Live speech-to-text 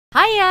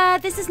there,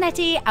 this is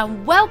Netty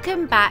and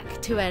welcome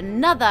back to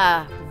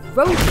another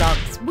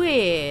Roblox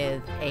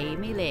with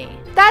Amy Lee.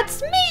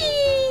 That's me!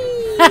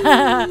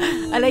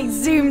 I like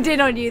zoomed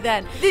in on you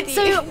then.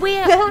 So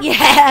we're,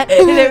 yeah,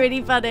 they're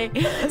really funny.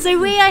 So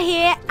we are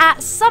here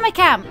at summer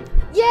camp.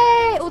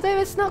 Yay! Although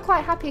it's not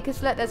quite happy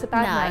because look, there's a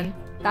bad man.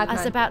 I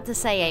was about to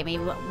say, Amy,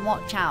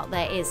 watch out,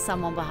 there is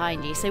someone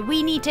behind you. So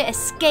we need to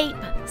escape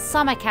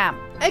summer camp.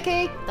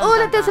 Okay.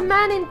 Look, there's a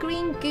man in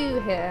green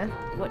goo here.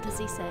 What does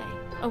he say?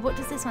 Oh, what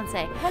does this one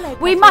say? Hello,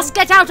 we must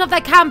get out of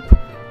the camp.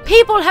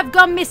 People have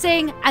gone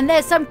missing and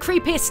there's some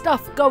creepy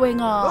stuff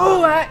going on.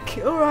 All right,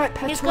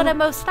 Petal. He's got a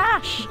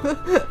moustache.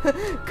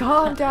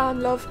 Calm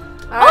down, love.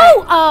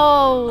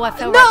 Oh, I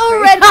fell not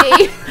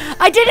already.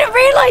 I didn't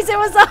realise it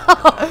was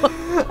up.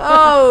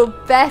 Oh,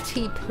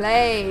 Betty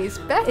plays.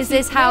 Is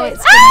this how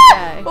it's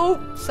going to go? Oh,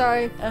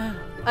 sorry.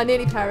 I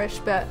nearly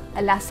perished, but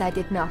alas, I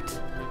did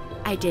not.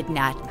 I did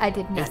not. I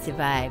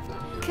survived.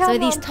 Come so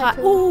these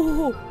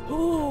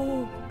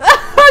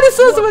I just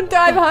saw someone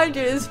die behind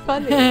you. It's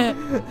funny.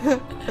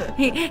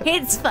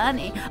 It's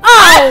funny.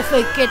 Oh,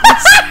 for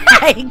goodness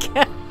sake.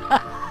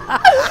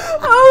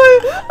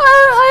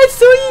 I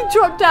saw you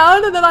drop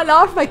down and then I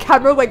laughed. My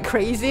camera went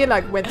crazy and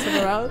like went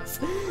somewhere else.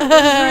 It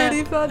was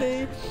really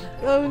funny.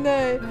 Oh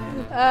no.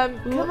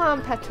 Come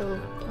on, Petal.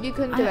 You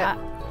can do it.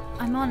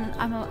 I'm on.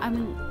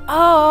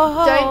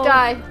 Oh. Don't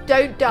die.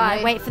 Don't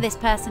die. Wait for this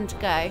person to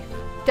go.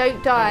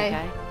 Don't die.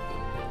 There we go.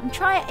 I'm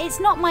trying.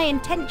 It's not my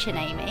intention,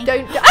 Amy.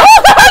 Don't die.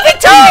 Oh,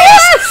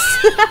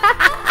 victorious!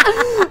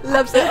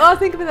 Loves it. Oh,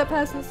 think of it that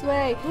person's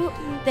way.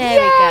 There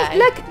we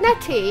go. Look,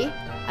 Netty.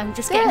 I'm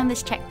just getting on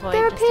this checkpoint.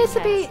 There appears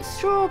to be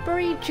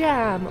strawberry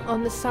jam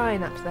on the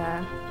sign up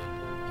there.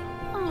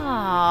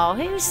 Oh,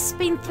 who's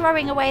been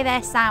throwing away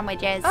their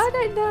sandwiches? I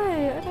don't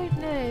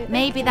know.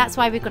 Maybe that's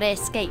why we've got to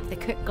escape. The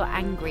cook got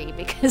angry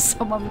because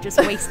someone just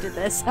wasted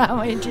their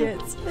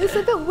sandwiches. It's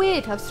a bit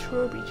weird to have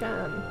strawberry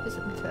jam,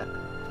 isn't it?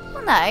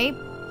 Well, no.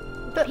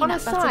 But on a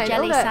sign,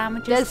 jelly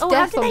sandwiches. There's how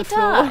death did on they the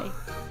floor. die?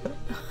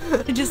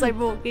 They're just like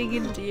walking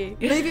into you.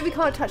 Maybe we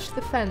can't touch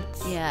the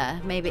fence. Yeah,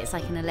 maybe it's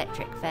like an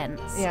electric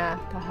fence. Yeah,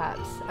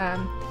 perhaps.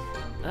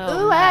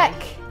 Oh, ooh, heck!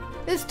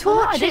 There's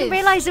torches. I didn't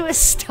realise it was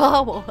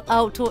Star Wars.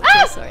 Oh,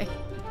 torches, sorry.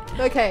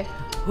 Okay.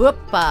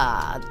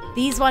 Whoopah.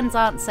 These ones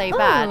aren't so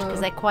bad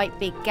because they're quite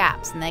big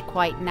gaps and they're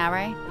quite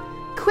narrow.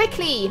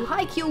 Quickly,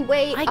 hike your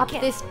way up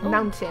this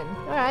mountain.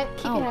 Alright,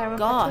 keep your hair on. Oh,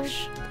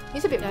 gosh.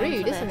 He's a bit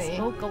rude, isn't he?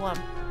 Oh, go on.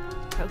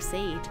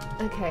 Proceed.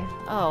 Okay.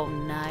 Oh,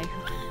 no.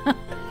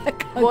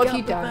 What have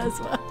you done?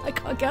 I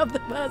can't get up the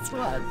first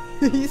one.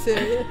 Are you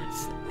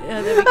serious?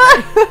 Yeah, there we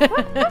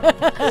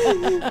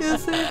go. You're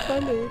so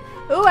funny.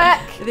 Oh,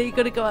 heck. And then you've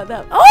got to go up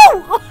that.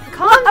 Oh!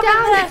 Calm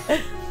down.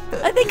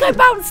 I think I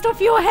bounced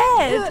off your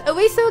head. Are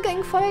we still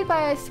getting followed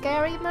by a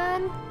scary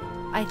man?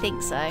 I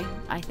think so.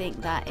 I think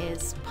that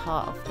is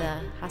part of the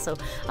hassle.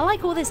 I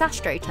like all this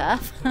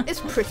AstroTurf.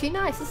 It's pretty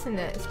nice, isn't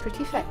it? It's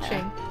pretty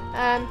fetching.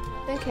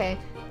 Okay.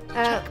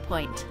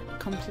 Checkpoint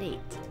complete.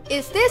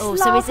 Is this lava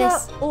so is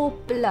this... or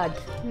blood?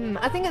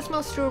 I think it's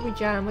more strawberry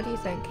jam. What do you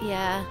think?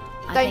 Yeah.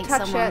 Don't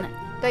touch it.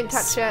 Don't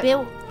touch it.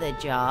 Spilt the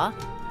jar.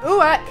 Ooh,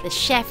 heck. The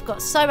chef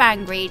got so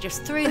angry, he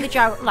just threw the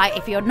jar. Like,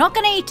 if you're not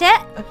going to eat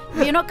it,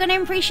 if you're not going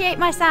to appreciate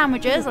my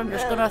sandwiches, I'm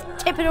just going to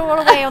tip it all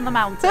away on the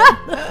mountain.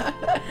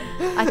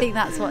 I think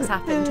that's what's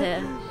happened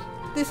here.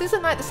 This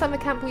isn't like the summer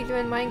camp we do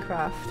in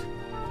Minecraft.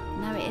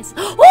 No, it is.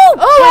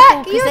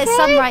 Oh, because there's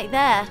some right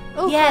there.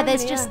 Oh, yeah,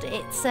 there's just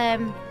it's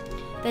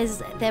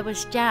there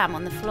was jam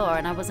on the floor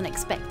and I wasn't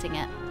expecting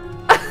it.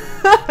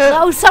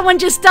 Oh, someone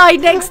just died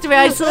next to me.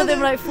 I saw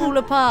them like fall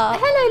apart.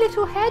 Hello,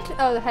 little head.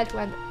 Oh, the head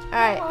went. All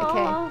right,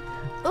 okay.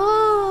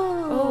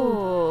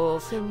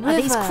 Oh, are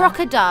these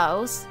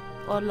crocodiles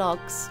or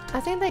logs? I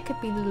think they could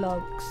be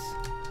logs.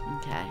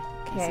 Okay.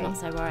 It's not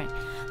so worrying.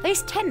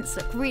 Those tents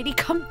look really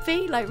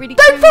comfy, like really.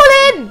 Don't fall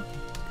in!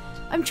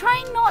 I'm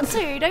trying not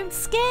to. Don't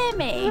scare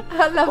me.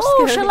 I love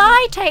scaring. Shall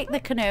I take the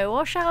canoe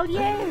or shall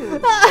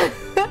you?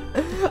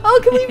 Oh,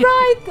 can we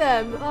ride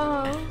them?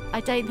 Oh. I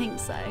don't think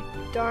so.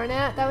 Darn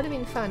it, that would have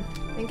been fun.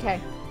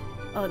 Okay.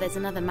 Oh, there's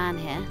another man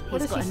here.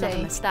 What He's does got he another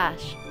say?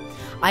 moustache.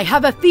 I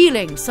have a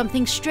feeling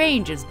something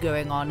strange is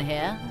going on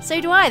here. So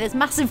do I. There's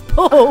massive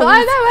balls.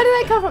 I know. Where do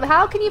they come from?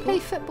 How can you play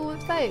football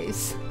with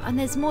those? And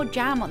there's more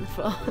jam on the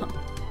floor.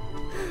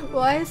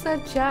 Why is there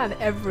jam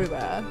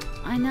everywhere?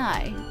 I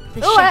know.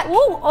 The chef.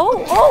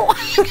 Oh!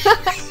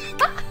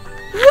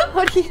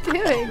 What are you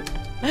doing?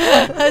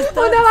 Oh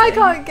no, I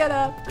can't get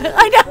up.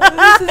 I know.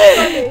 This is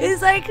funny.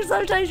 It's like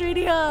sometimes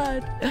really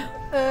hard.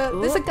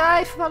 There's a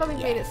guy following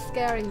me and it's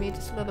scaring me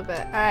just a little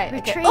bit. All right.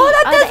 Okay.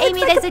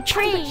 Amy, there's a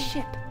tree.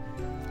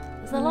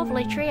 There's a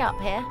lovely tree up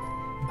here.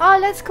 Oh,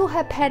 let's call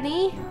her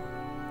Penny.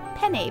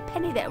 Penny,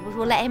 that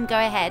we'll let him go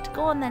ahead.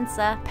 Go on then,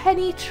 sir.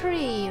 Penny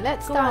tree.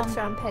 Let's dance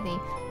around Penny.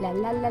 La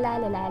la la la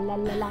la la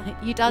la la.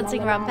 You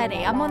dancing around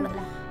Penny? I'm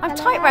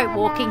tightrope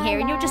walking here,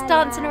 and you're just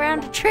dancing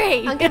around a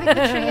tree. I'm giving the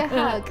tree a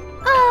hug.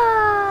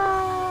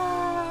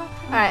 Ah.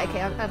 All right,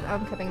 okay,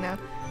 I'm coming now.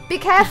 Be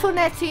careful,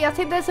 Netty. I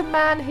think there's a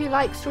man who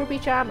likes strawberry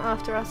jam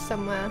after us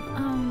somewhere.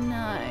 Oh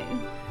no.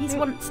 He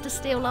wants to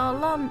steal our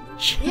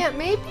lunch. Yeah,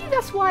 maybe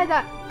that's why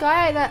that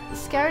guy, that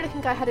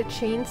scary-looking guy, had a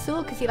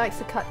chainsaw, because he likes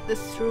to cut the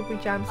strawberry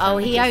jam sandwiches. Oh,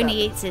 he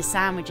only up. eats his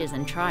sandwiches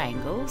in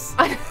triangles.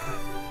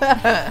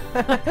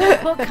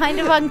 What kind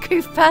of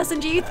uncouth person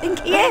do you think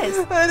he is?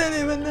 I don't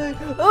even know.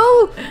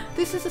 Oh,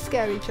 this is a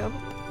scary jump.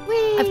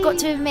 Whee! I've got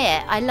to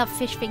admit, I love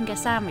fish finger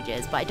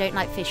sandwiches, but I don't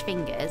like fish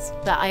fingers.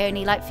 But I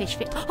only like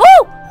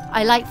Oh!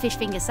 I like fish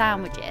finger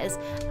sandwiches,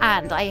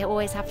 and I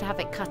always have to have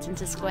it cut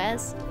into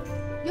squares.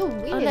 You're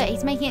weird. Oh look,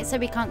 he's making it so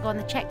we can't go on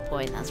the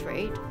checkpoint. That's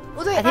rude.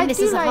 Although I think this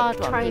is a like hard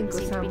one. triangle People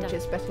seem to be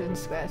sandwiches better than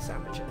square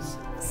sandwiches.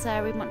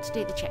 So we want to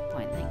do the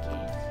checkpoint, thank you.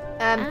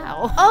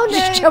 Ow. Oh no!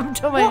 Just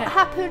jumped on my What head.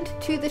 happened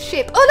to the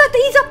ship? Oh look,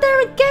 he's up there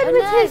again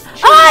with his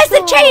chainsaw. Oh, it's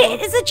the chain!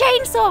 It's the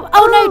chainsaw!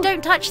 Oh no,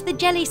 don't touch the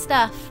jelly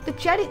stuff. The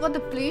jelly, what, the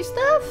blue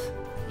stuff?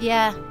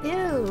 Yeah.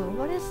 Ew,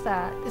 what is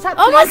that? Is that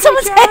Oh my,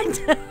 blueberry someone's jam?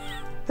 head!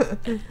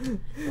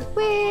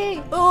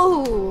 Wait!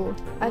 Oh!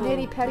 I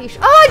nearly perished.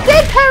 Oh, I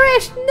did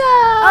perish!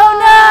 No! Oh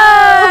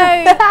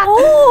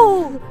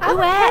no! Ooh! I haven't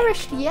Where?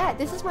 perished yet.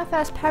 This is my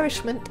first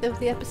perishment of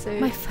the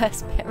episode. My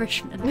first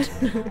perishment.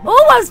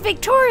 Oh, I was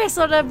victorious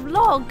on a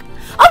log.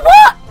 Oh,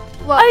 what?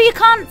 What? Oh, you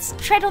can't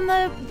tread on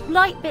the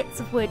light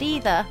bits of wood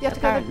either, You have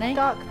apparently. to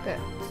go to the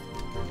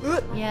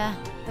dark bit. Yeah.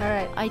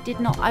 Alright, I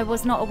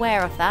was not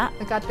aware of that.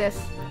 I got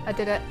this. I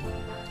did it.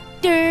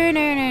 No.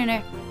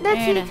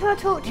 Netty, No. can I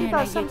talk to you No,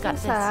 about you've something got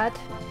this. sad?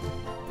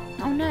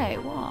 Oh no,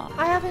 what?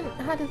 I haven't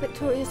had a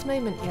victorious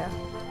moment yet.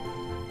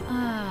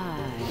 Ah.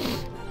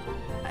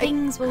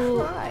 Things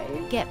will Cry.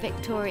 get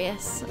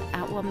victorious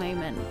at one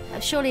moment.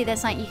 Surely there's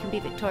something you can be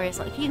victorious.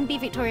 Like, you can be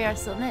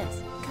victorious on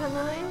this. Can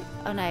I?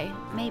 Oh no,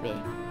 maybe.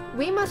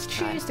 We must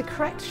choose the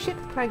correct ship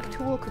plank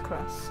to walk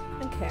across.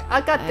 Okay, I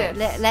got this.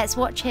 Let's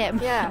watch him.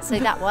 Yeah. So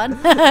that one.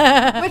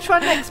 Which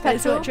one next,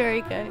 Let's Petal? watch where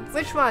he goes.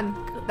 Which one?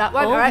 That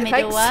one? Oh, Alright,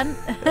 middle thanks.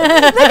 one. Look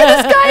at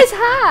this guy's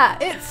hat!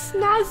 It's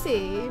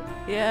snazzy.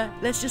 Yeah,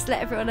 let's just let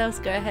everyone else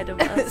go ahead of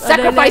us.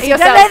 Sacrifice no,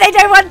 yourself. No, they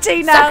don't want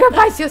to now.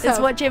 Sacrifice yourself. Let's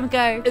watch him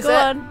go. Is Go it?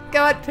 on.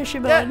 Go on. Push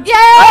him Go. on. Yay!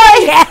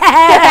 Oh,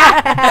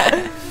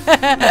 yeah!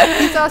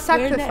 He's our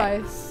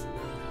sacrifice.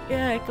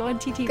 Yeah, go on,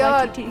 TT. Go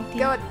on. TT.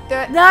 Go on. Do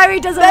it. No, he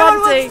doesn't No one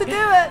want wants to do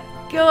it.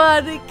 Go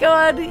on.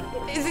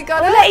 Is he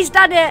got Oh, it? look, he's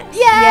done it.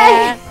 Yay!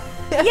 Yeah.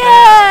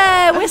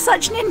 Yeah, we're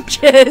such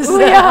ninjas.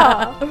 We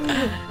are.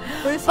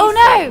 What does he Oh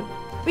say? no!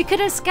 We could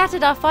have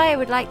scattered our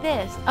firewood like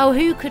this. Oh,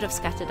 who could have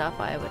scattered our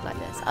firewood like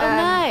this? Oh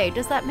no,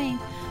 does that mean...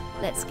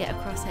 Let's get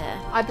across here.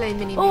 I blame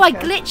Minnie. Oh, I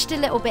glitched a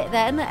little bit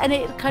then, and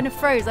it kind of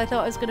froze. I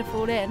thought I was going to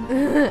fall in.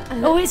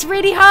 Oh, it's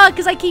really hard,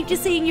 because I keep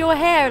just seeing your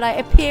hair like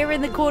appear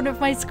in the corner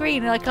of my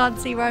screen, and I can't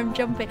see where I'm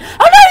jumping. Oh no,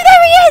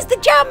 there he is! The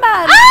jam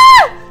man!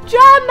 Ah!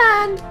 Jam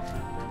man!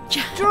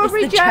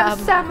 Strawberry It's the jam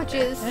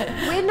sandwiches.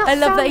 We're not I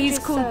love that he's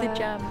sandwiches, called sir. the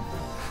jam.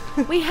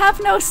 We have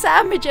no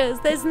sandwiches.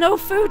 There's no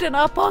food in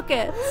our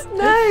pockets.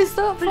 No,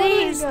 stop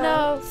Please, following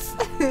no. us.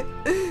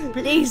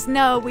 Please,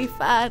 no, we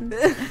fan.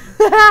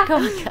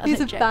 Come on, get on He's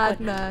the a bad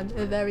checkpoint. man.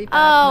 A very bad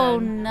Oh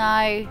man.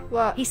 no.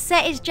 What? He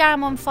set his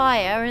jam on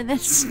fire and then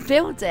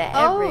spilled it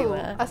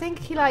everywhere. I think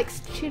he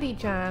likes chili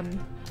jam.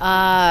 Oh,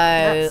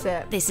 That's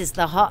it. this is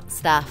the hot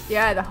stuff.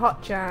 Yeah, the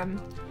hot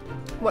jam.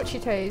 Watch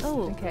your toes.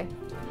 Oh. Okay.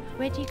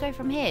 Where do you go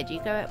from here? Do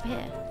you go up here?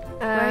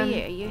 Where are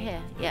you? Are you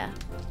here? Yeah.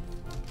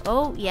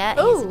 Oh, yeah,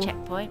 here's Ooh. a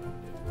checkpoint.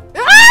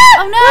 Ah!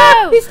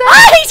 Oh no! He's there.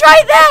 Ah, he's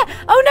right there!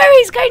 Oh no,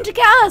 he's going to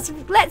get us!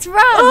 Let's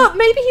run! Oh,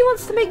 maybe he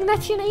wants to make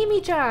Netty and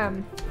Amy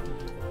jam.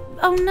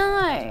 Oh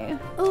no!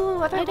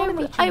 Oh, I don't want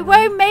to be I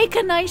won't make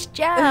a nice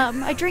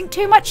jam. I drink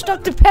too much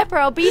Dr. Pepper.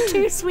 I'll be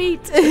too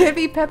sweet.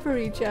 Heavy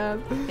peppery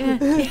jam.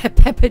 Yeah,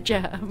 pepper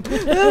jam.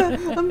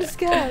 I'm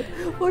scared.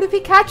 What if he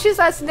catches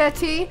us,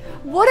 Netty?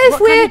 What if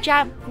What we're... kind of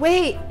jam?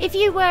 Wait, If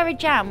you were a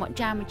jam, what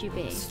jam would you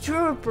be?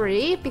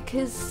 strawberry,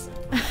 because...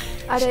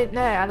 I don't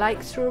know, I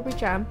like strawberry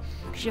jam.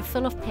 Because you're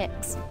full of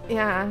pips.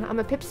 Yeah, I'm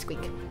a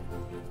pipsqueak. Do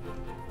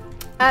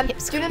you want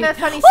to know a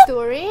funny Oh!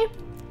 story?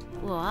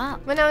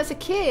 What? When I was a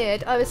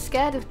kid, I was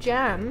scared of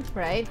jam,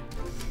 right?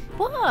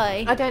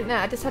 Why? I don't know,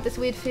 I just had this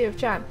weird fear of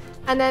jam.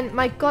 And then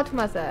my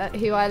godmother,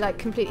 who I like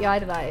completely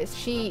idolised,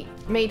 she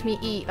made me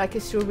eat like a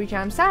strawberry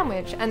jam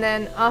sandwich. And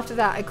then after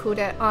that I called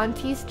it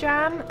Auntie's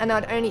jam, and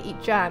I'd only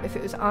eat jam if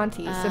it was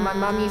Auntie's. So my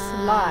mum used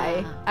to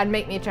lie and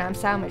make me a jam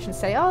sandwich and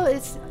say, oh,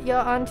 it's your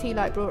auntie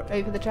like brought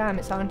over the jam,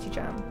 it's auntie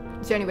jam.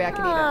 It's the only way I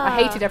could eat it. I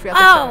hated every other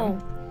jam.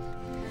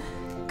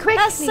 Quickly!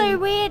 That's so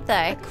weird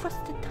though. Across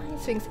the tiny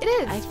swings. It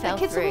is! I fell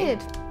kids through. are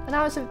weird. And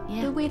I was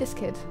Yeah. the weirdest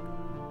kid.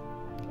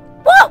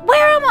 What?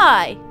 Where am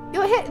I?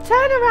 You're here!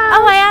 Turn around!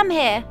 Oh, I am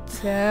here.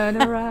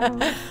 Turn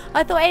around.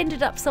 I thought I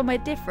ended up somewhere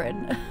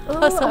different. Oh,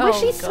 was like, I wish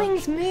oh, these gosh.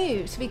 swings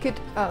moved so we could...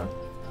 Oh.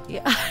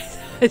 Yeah,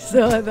 I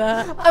saw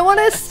that. I want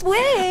to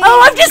swing!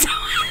 Oh, I'm just...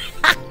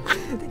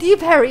 Do you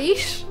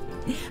perish?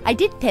 I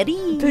did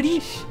Paris.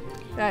 Perish.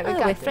 Right, we Oh,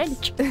 got we're this.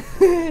 French.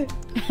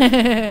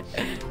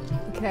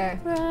 Okay.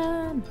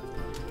 Run.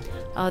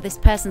 Oh, this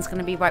person's going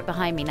to be right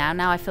behind me now.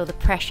 Now I feel the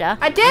pressure.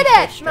 I did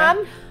I'm it, so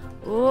Mum!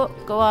 Oh,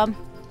 go on.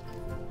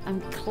 I'm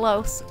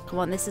close. Come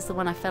on, this is the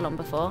one I fell on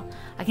before.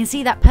 I can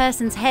see that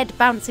person's head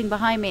bouncing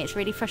behind me. It's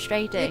really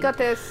frustrating. You got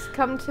this.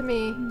 Come to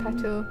me,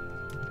 Petal.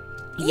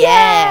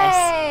 Yes.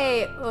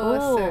 Yay!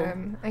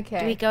 Awesome. Ooh. Okay.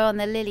 Do we go on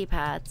the lily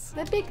pads?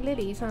 They're big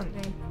lilies, aren't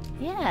they?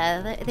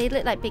 Yeah, they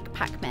look like big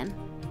Pac-Men.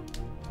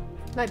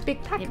 Like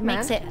big Pac-Man. It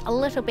makes it a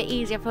little bit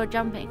easier for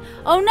jumping.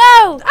 Oh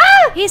no!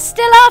 Ah! He's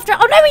still after.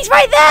 Oh no, he's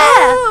right there!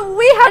 Oh,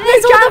 we have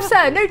no jam,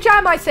 sir. No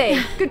jam, I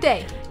say. Good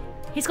day.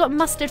 He's got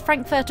mustard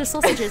Frankfurter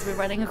sausages we're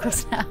running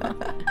across now.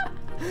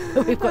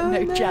 We've got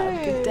no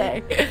jam. Good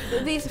day.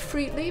 These are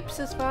Fruit Loops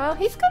as well.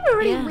 He's got a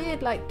really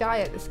weird like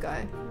diet, this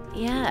guy.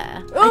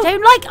 Yeah. Oh. I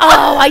don't like.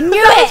 Oh, I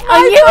knew it.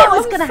 I knew it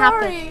was going to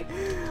happen.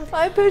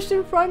 I pushed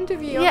in front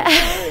of you.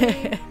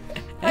 Yeah.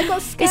 I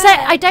got scared.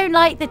 I don't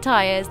like the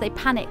tyres. They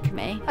panic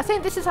me. I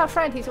think this is our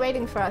friend. He's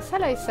waiting for us.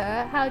 Hello,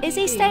 sir. How do you Is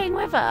he do? staying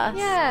with us?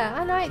 Yeah,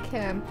 I like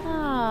him.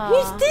 Oh.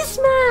 Who's this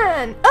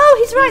man? Oh,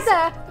 he's right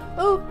there.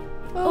 Oh.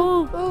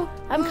 Oh,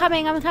 I'm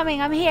coming.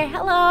 I'm here.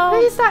 Hello.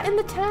 Who's that in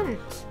the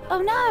tent?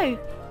 Oh no.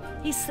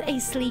 He's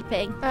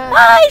sleeping.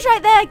 Oh, he's right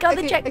there. Got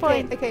the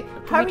checkpoint. Okay. Can we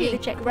do Hurry, the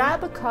checkpoint?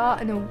 grab a car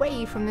and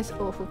away from this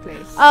awful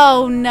place.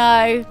 Oh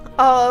no.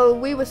 Oh,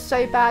 we were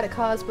so bad at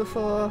cars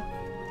before.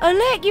 Oh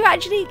look, you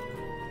actually.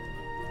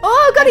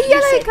 Oh, I got How a do you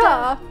yellow sit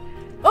car. How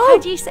Oh,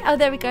 do you say? Oh,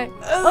 there we go.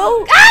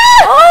 Oh.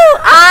 Oh. Oh.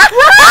 Ah.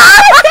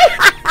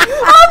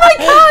 Oh my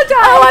car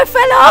died. Oh, I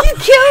fell off. You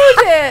killed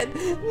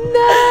it.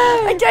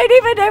 No. I don't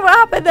even know what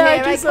happened there.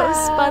 Here I just I sort of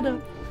come. spun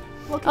him.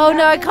 Walking Oh down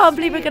no, I this can't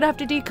believe we're street. gonna have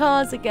to do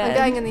cars again. I'm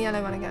going in the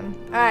yellow one again.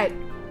 All right,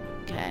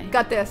 Okay.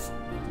 got this.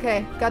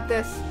 Okay, got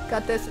this.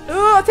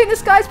 Oh, I think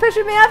this guy's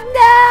pushing me up.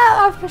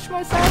 No, I've pushed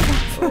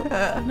myself.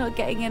 I'm not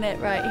getting in it.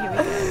 Right, here we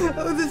go.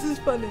 Oh, this is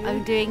funny.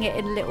 I'm doing it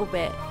in little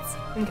bits.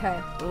 Okay.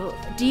 Oh,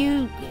 do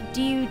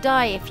you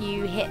die if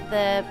you hit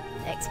the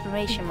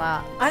exclamation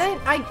mark?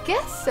 I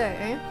guess so.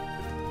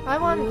 I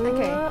want.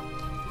 Okay.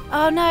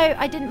 Oh no,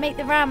 I didn't make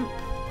the ramp.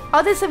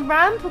 Oh, there's a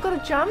ramp. We've got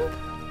to jump.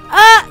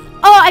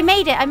 Oh, I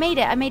made it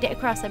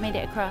across.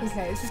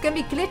 Okay, this is gonna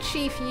be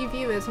glitchy for you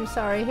viewers. I'm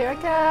sorry. Here I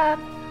come.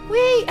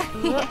 Wee.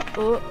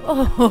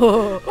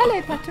 Oh.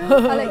 Hello, Petal.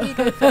 I'll let you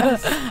go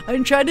first.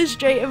 I'm trying to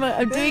straighten my.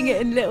 I'm doing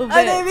it in little bits.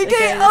 I know we get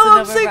Okay, it. there's Oh, I'm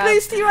another so ramp.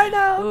 close to you right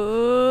now.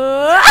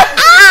 Oh.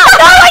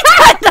 No, I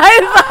turned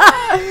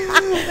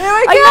over. Here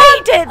I I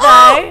made it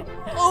though.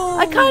 Oh.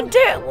 I can't do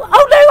it.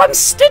 Oh no, I'm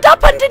stood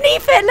up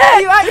underneath it.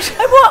 Look. You actually.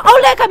 Oh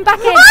look, I'm back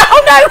in.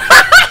 Oh no.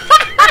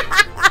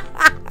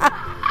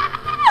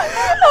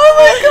 Oh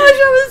my gosh,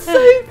 that was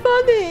so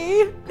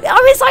funny. I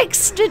was like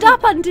stood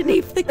up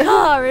underneath the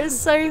car. It's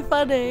so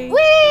funny.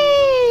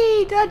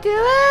 Whee! Did I do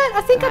it?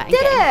 I think I Right,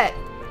 did okay.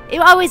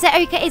 it. Oh, is it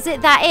okay? Is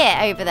it that it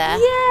over there?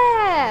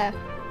 Yeah.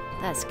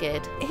 That's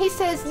good. He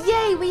says,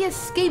 "Yay, we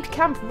escaped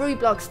Camp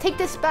Roblox. Take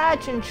this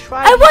badge and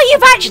try." Oh, what?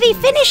 You've actually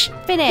finished?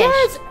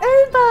 Yes,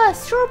 over.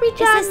 Strawberry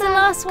jam. this the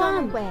last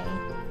gone one? away.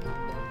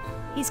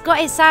 He's got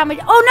his sandwich.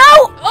 Oh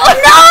no! Oh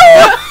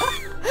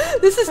no!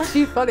 This is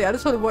too funny. I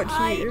just want to watch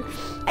you.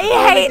 I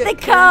hate the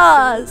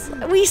cars.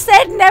 We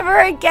said never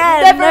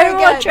again. Never no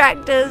more again.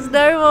 tractors.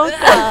 No more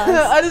cars.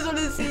 I just want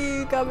to see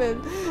you coming.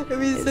 It'd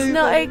be so It's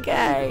not funny.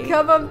 okay.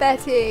 Come on,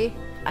 Betty.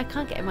 I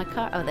can't get in my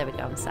car. Oh, there we go.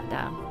 I'm sat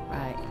down.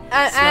 Right.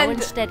 And- Slow and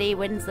and steady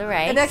wins the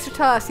race. An extra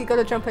task. You got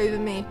to jump over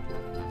me.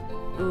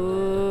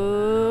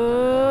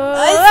 Ooh.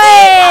 I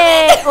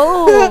Hey!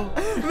 Oh.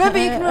 Remember,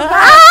 you can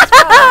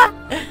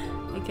reverse.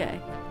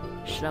 Okay.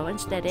 Slow and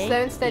steady.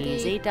 Slow and steady.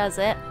 Easy does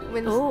it.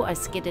 Wins. Oh, I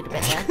skidded a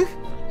bit there.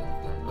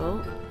 Oh.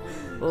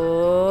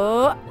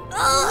 Oh.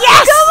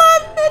 Yes! Come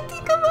on, Netty.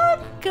 Come on.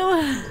 Go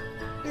on.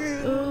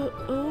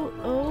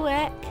 Oh,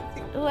 heck.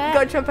 Oh, heck. You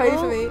got to jump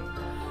over me.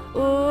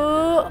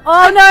 Oh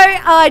no!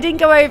 Oh, I didn't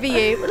go over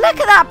you. Look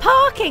at that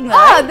parking though.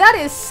 Oh, that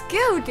is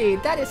skill,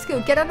 dude. That is skill.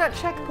 Get on that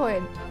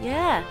checkpoint.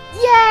 Yeah.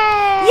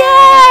 Yay!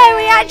 Yeah,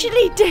 we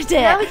actually did it.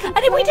 Now we can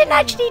And we didn't play.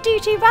 actually do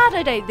too bad,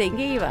 I don't think,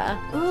 either.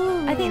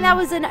 Ooh. I think that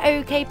was an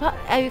okay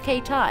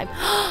time.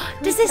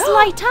 Does this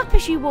light up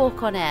as you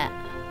walk on it?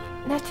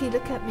 Netty,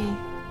 look at me.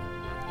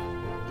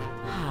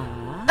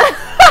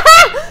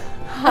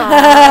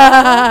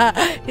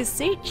 It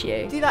suits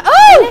you. Do that.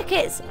 Oh! Look,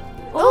 it's...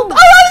 Oh, Oh, I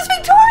was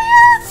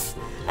victorious!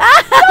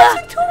 I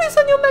was victorious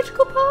on your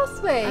magical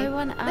pathway. I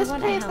want Let's a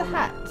play as the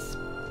helmet. hats.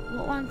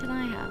 What one can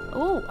I have?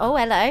 Oh,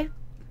 hello.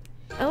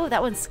 Oh,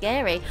 that one's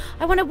scary.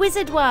 I want a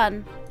wizard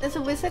one. There's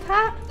a wizard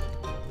hat.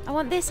 I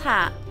want this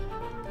hat.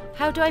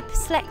 How do I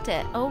select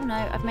it? Oh no,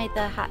 I've made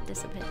the hat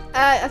disappear.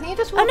 I think you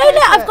just. Oh walk no, look,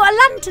 over I've it. got a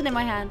lantern in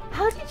my hand.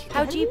 How did you?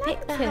 How get do a you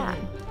pick the hat?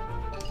 lantern?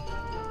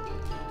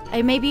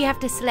 Oh, maybe you have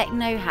to select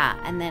no hat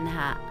and then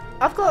hat.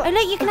 I've got. Oh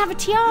look, you can have a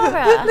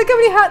tiara. Look how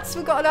many hats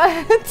we've got on our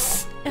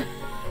heads.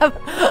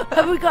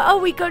 Have we got?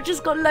 Oh,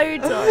 just got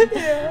loads on.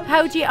 Yeah.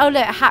 How do you? Oh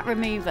look, hat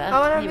remover. I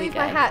want to Here we remove go.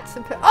 my hats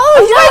and put. Oh,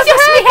 you no, got your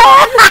that's hair! my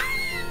hair.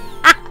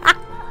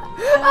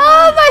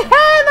 Oh, my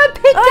hair! I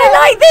picked I it.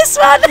 like this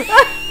one.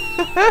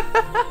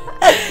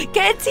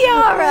 Get a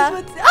tiara.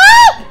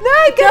 Oh no,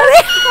 got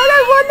it! I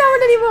don't want that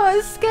one anymore.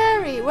 It's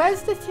scary.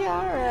 Where's the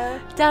tiara?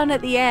 Down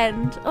at the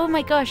end. Oh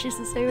my gosh, this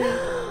is so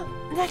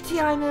weird. Netty,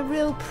 I'm a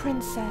real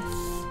princess.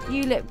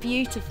 You look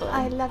beautiful.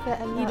 I love it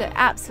a lot. You look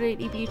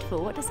absolutely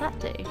beautiful. What does that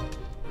do?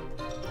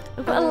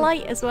 I've got a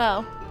light as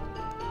well.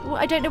 Well,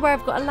 I don't know where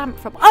I've got a lamp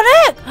from.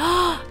 Oh, look!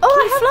 I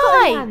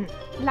Can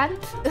have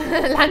got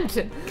a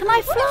lantern. Can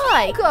I fly? What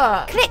have you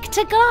got? Click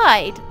to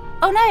glide.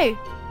 Oh, no.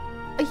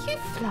 Are you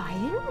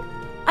flying?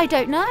 I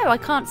don't know. I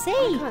can't see.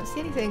 I can't see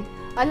anything.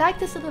 I like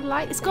this little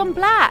light. It's thing. gone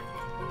black.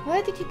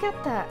 Where did you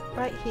get that?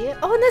 Right here.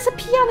 Oh, and there's a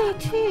piano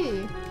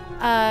too.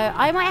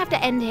 I might have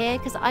to end here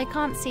because I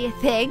can't see a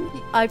thing.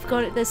 I've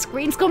got it. The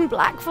screen's gone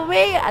black for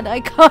me, and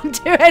I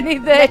can't do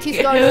anything.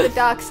 Netty's gone to the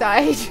dark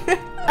side.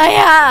 I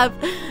have.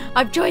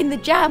 I've joined the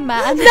jam,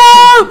 man.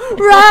 No,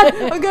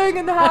 run! I'm going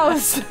in the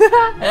house.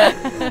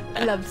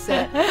 Loves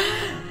it.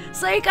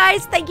 So,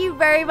 guys, thank you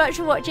very much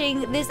for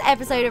watching this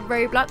episode of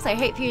Roblox. I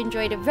hope you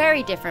enjoyed a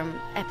very different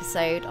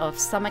episode of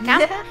summer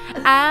camp,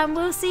 and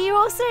we'll see you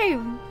all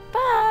soon.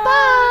 Bye.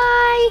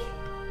 Bye.